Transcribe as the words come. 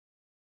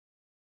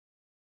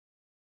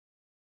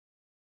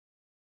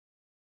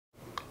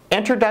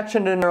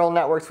Introduction to Neural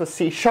Networks with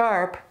C#,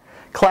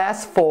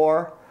 Class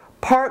 4,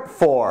 Part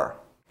 4.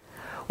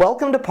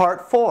 Welcome to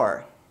Part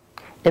 4.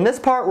 In this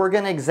part we're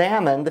going to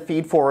examine the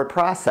feedforward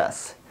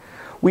process.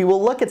 We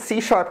will look at C#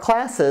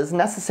 classes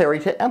necessary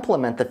to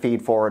implement the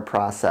feedforward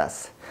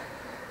process.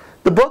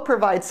 The book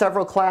provides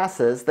several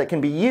classes that can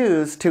be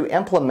used to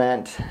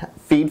implement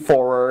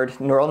feedforward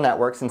neural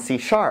networks in C#.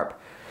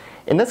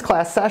 In this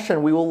class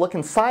session we will look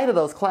inside of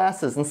those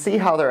classes and see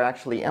how they're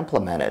actually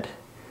implemented.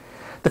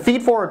 The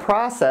feedforward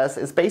process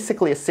is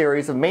basically a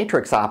series of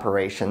matrix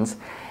operations,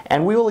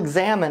 and we will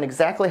examine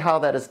exactly how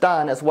that is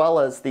done as well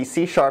as the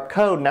C#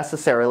 code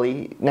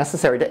necessary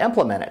to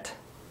implement it.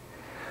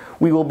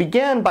 We will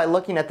begin by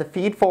looking at the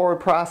feedforward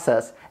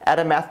process at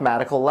a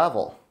mathematical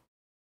level.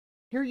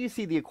 Here you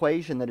see the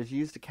equation that is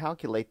used to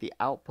calculate the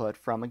output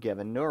from a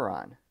given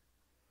neuron.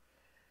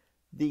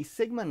 The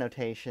sigma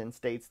notation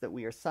states that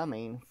we are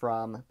summing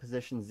from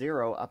position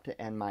 0 up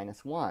to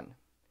n-1.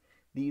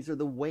 These are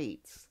the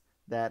weights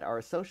that are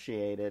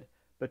associated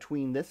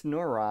between this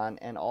neuron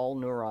and all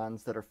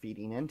neurons that are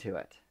feeding into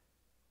it.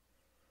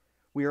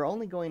 We are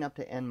only going up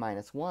to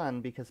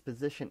n-1 because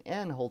position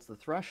n holds the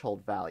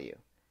threshold value.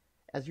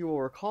 As you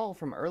will recall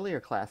from earlier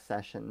class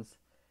sessions,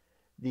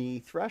 the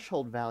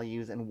threshold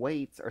values and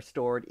weights are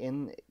stored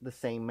in the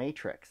same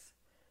matrix.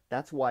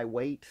 That's why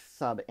weight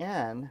sub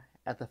n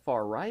at the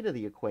far right of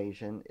the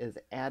equation is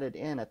added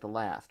in at the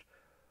last.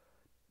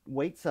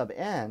 Weight sub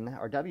n,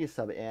 or w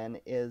sub n,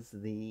 is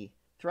the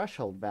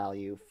threshold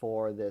value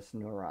for this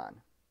neuron.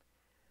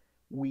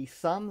 We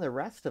sum the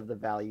rest of the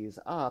values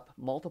up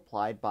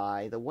multiplied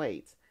by the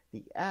weights.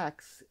 The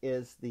x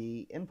is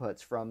the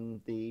inputs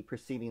from the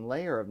preceding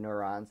layer of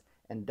neurons,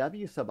 and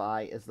w sub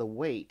I is the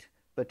weight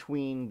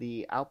between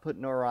the output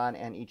neuron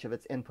and each of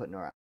its input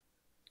neurons.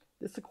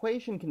 This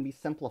equation can be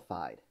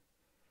simplified.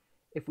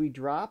 If we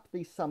drop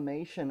the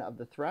summation of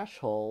the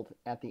threshold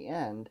at the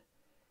end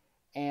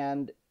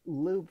and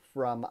loop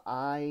from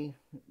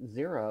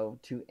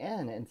I0 to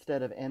n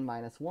instead of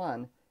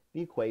n-1,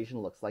 the equation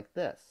looks like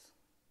this.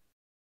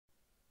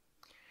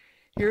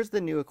 Here's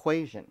the new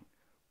equation.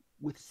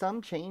 With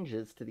some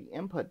changes to the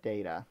input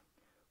data,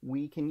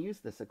 we can use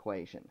this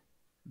equation.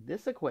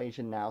 This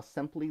equation now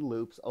simply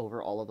loops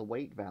over all of the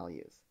weight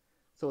values.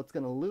 So it's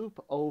going to loop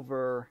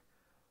over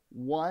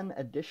one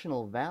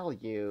additional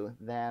value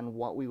than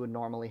what we would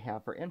normally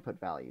have for input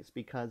values,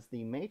 because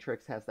the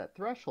matrix has that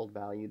threshold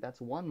value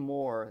that's one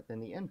more than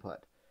the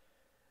input.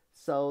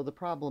 So the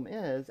problem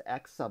is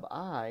x sub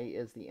I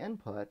is the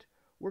input.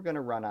 We're going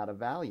to run out of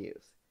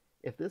values.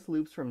 If this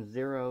loops from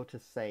 0 to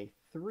say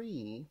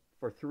 3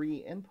 for 3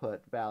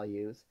 input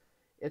values,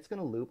 it's going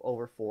to loop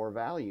over 4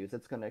 values.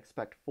 It's going to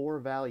expect 4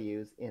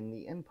 values in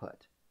the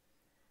input,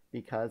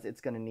 because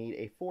it's going to need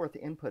a 4th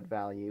input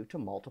value to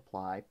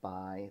multiply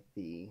by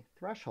the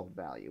threshold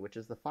value, which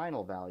is the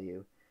final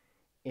value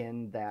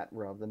in that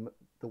row of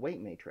the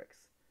weight matrix.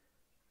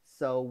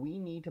 So we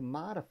need to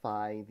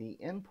modify the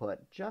input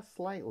just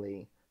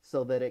slightly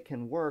so that it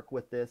can work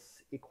with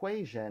this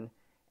equation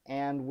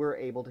and we're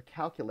able to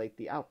calculate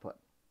the output.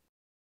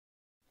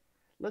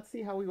 Let's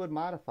see how we would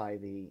modify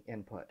the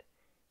input.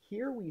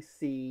 Here we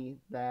see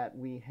that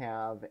we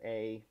have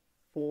a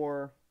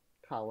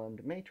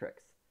 4-columned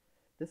matrix.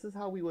 This is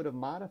how we would have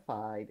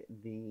modified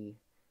the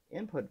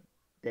input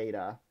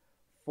data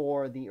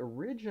for the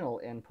original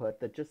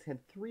input that just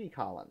had 3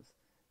 columns.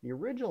 The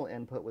original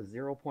input was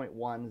 0.1,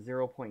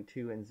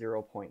 0.2, and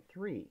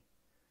 0.3.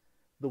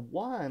 The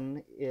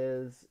 1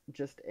 is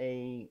just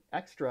an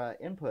extra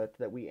input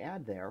that we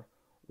add there.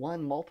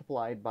 1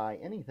 multiplied by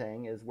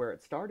anything is where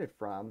it started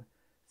from.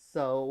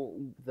 So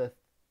the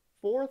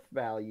 4th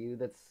value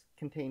that's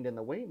contained in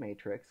the weight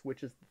matrix,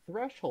 which is the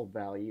threshold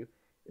value,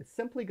 is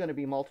simply going to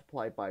be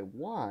multiplied by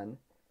 1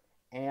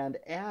 and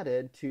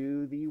added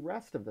to the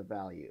rest of the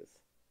values.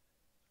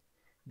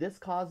 This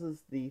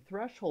causes the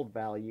threshold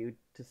value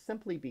to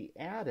simply be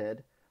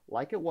added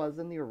like it was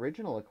in the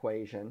original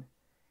equation,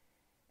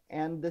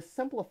 and this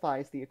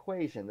simplifies the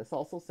equation. This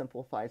also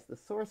simplifies the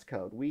source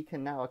code. We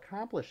can now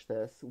accomplish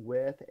this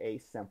with a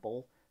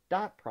simple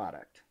dot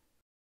product.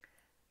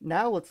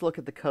 Now let's look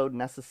at the code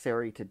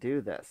necessary to do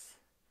this.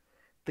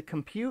 The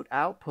compute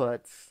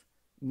outputs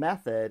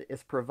method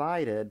is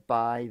provided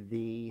by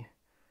the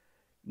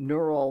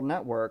neural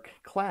network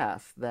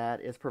class that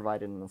is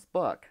provided in this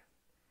book.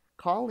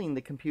 Calling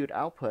the compute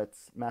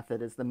outputs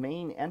method is the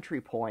main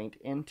entry point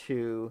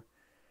into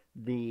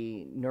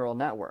the neural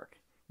network.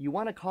 You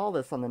want to call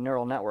this on the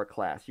neural network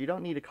class. You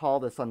don't need to call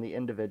this on the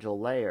individual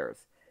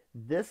layers.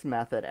 This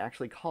method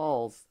actually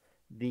calls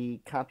the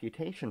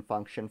computation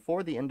function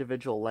for the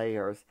individual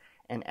layers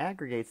and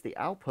aggregates the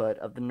output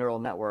of the neural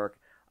network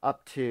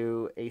up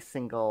to a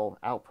single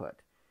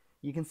output.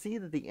 You can see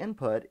that the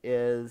input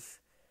is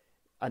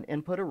an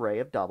input array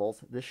of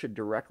doubles. This should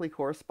directly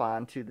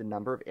correspond to the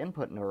number of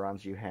input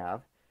neurons you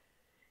have.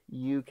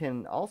 You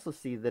can also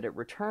see that it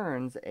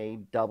returns a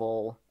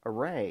double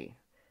array.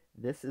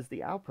 This is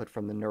the output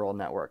from the neural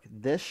network.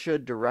 This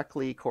should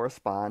directly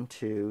correspond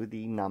to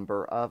the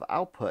number of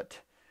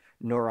output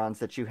neurons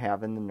that you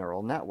have in the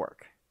neural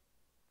network.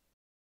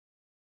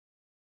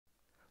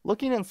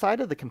 Looking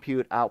inside of the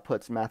compute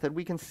outputs method,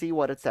 we can see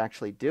what it's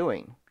actually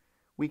doing.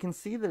 We can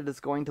see that it is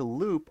going to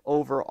loop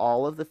over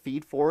all of the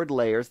feed-forward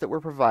layers that were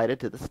provided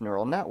to this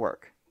neural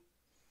network.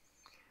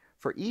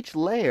 For each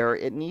layer,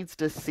 it needs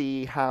to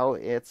see how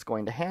it's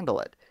going to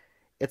handle it.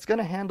 It's going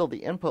to handle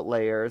the input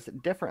layers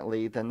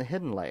differently than the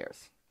hidden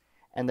layers.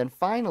 And then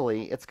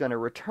finally, it's going to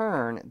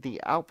return the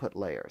output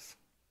layers.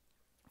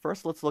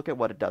 First, let's look at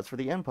what it does for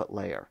the input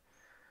layer.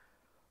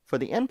 For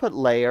the input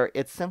layer,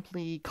 it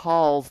simply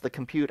calls the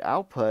compute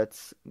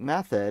outputs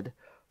method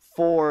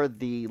for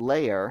the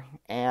layer,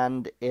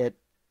 and it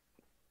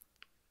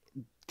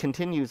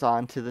continues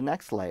on to the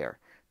next layer.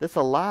 This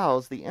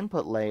allows the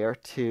input layer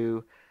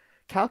to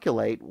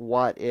calculate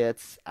what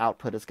its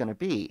output is going to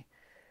be.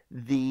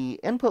 The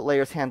input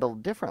layer is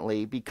handled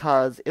differently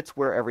because it's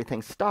where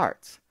everything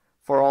starts.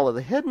 For all of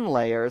the hidden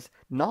layers,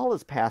 null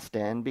is passed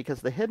in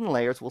because the hidden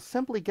layers will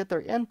simply get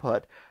their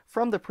input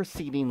from the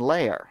preceding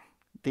layer.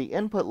 The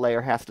input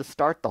layer has to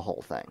start the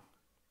whole thing.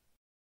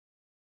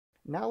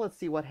 Now let's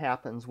see what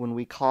happens when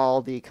we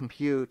call the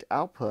compute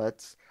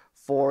outputs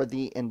for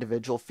the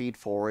individual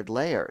feed-forward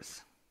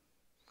layers.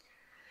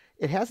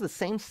 It has the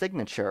same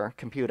signature,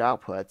 compute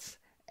outputs,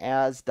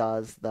 as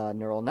does the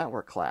neural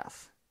network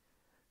class.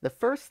 The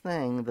first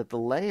thing that the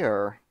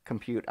layer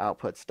compute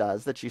outputs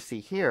does that you see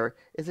here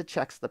is it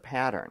checks the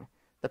pattern.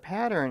 The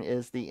pattern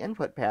is the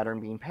input pattern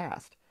being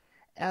passed.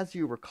 As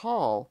you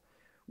recall,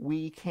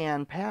 we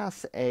can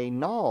pass a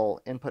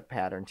null input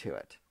pattern to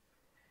it.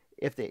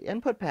 If the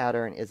input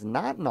pattern is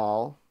not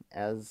null,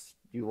 as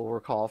you will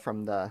recall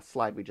from the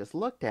slide we just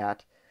looked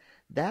at,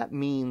 that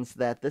means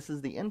that this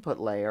is the input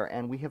layer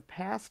and we have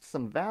passed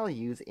some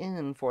values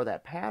in for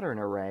that pattern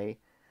array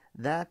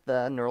that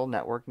the neural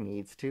network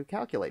needs to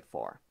calculate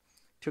for.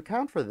 To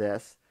account for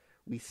this,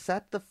 we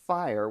set the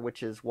fire,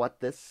 which is what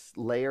this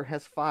layer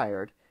has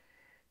fired,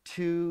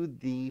 to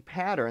the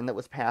pattern that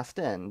was passed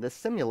in. This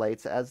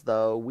simulates as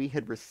though we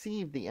had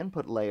received the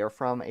input layer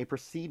from a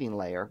preceding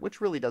layer,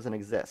 which really doesn't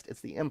exist.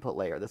 It's the input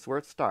layer. This is where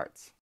it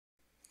starts.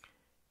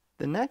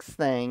 The next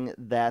thing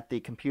that the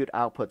compute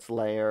outputs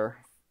layer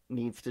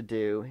needs to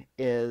do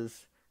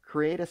is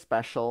create a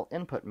special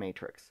input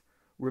matrix.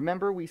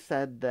 Remember, we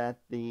said that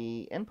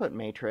the input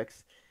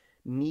matrix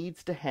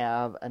needs to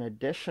have an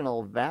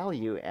additional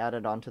value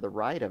added onto the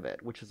right of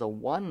it, which is a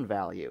 1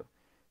 value.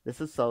 This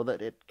is so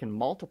that it can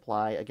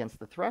multiply against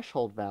the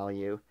threshold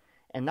value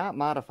and not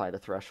modify the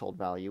threshold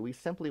value. We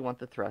simply want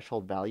the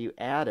threshold value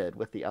added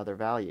with the other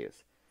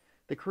values.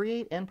 The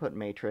create input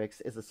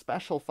matrix is a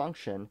special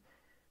function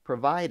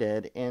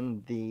provided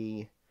in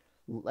the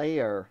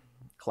layer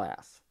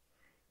class.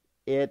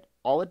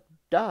 All it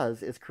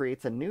does is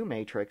creates a new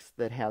matrix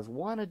that has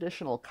one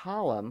additional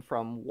column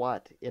from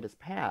what it has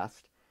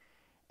passed,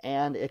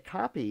 and it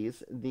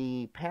copies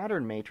the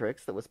pattern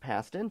matrix that was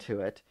passed into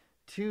it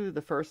to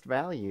the first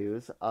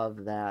values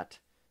of that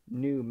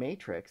new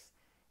matrix,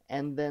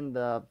 and then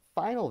the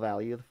final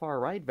value, the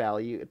far right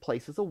value, it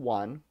places a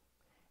 1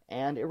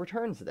 and it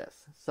returns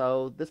this.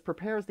 So this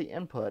prepares the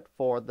input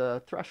for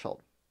the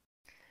threshold.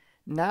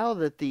 Now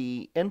that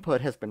the input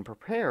has been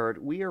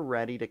prepared, we are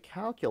ready to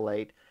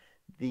calculate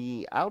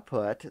the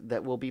output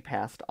that will be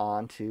passed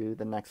on to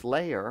the next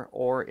layer,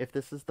 or if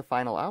this is the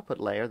final output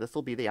layer, this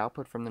will be the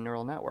output from the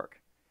neural network.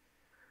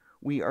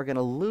 We are going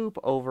to loop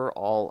over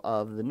all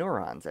of the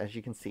neurons, as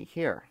you can see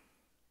here.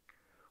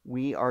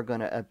 We are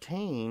going to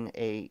obtain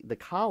the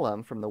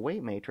column from the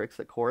weight matrix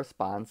that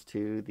corresponds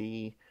to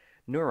the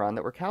neuron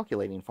that we're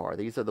calculating for.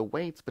 These are the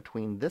weights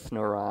between this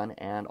neuron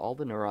and all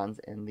the neurons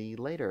in the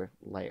later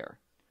layer.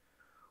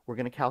 We're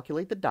going to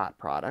calculate the dot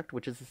product,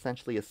 which is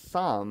essentially a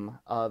sum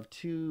of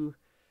two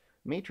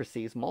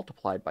matrices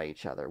multiplied by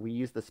each other. We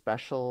use the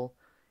special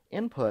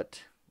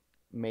input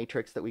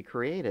matrix that we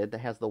created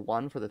that has the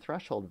 1 for the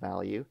threshold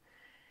value,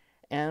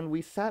 and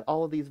we set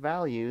all of these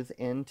values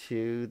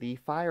into the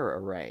fire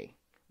array.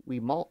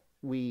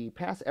 We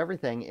pass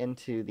everything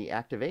into the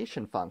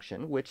activation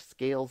function, which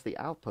scales the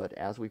output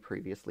as we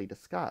previously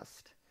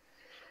discussed.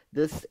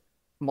 This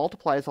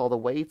multiplies all the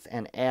weights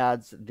and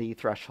adds the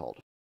threshold.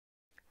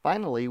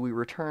 Finally, we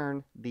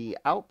return the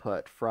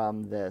output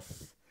from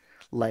this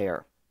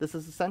layer. This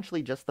is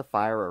essentially just the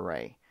fire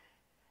array.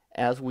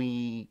 As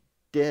we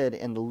did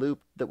in the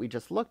loop that we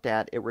just looked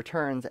at, it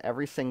returns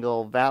every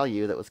single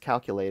value that was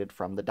calculated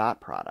from the dot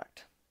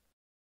product.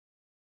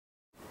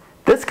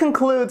 This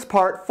concludes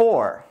part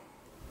 4.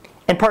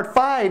 In part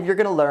 5, you're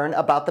going to learn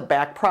about the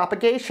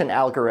backpropagation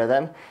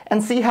algorithm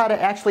and see how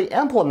to actually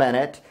implement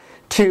it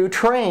to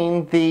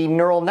train the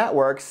neural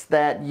networks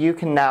that you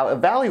can now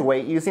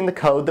evaluate using the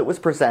code that was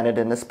presented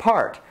in this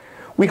part.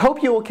 We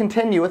hope you will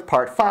continue with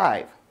part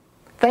 5.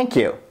 Thank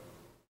you.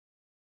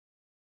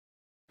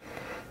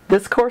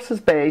 This course is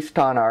based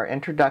on our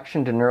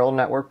Introduction to Neural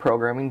Network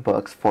Programming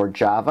books for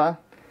Java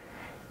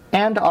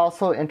and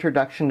also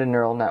Introduction to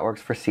Neural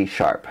Networks for C#.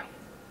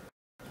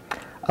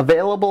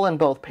 Available in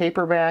both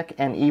paperback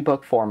and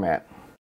ebook format.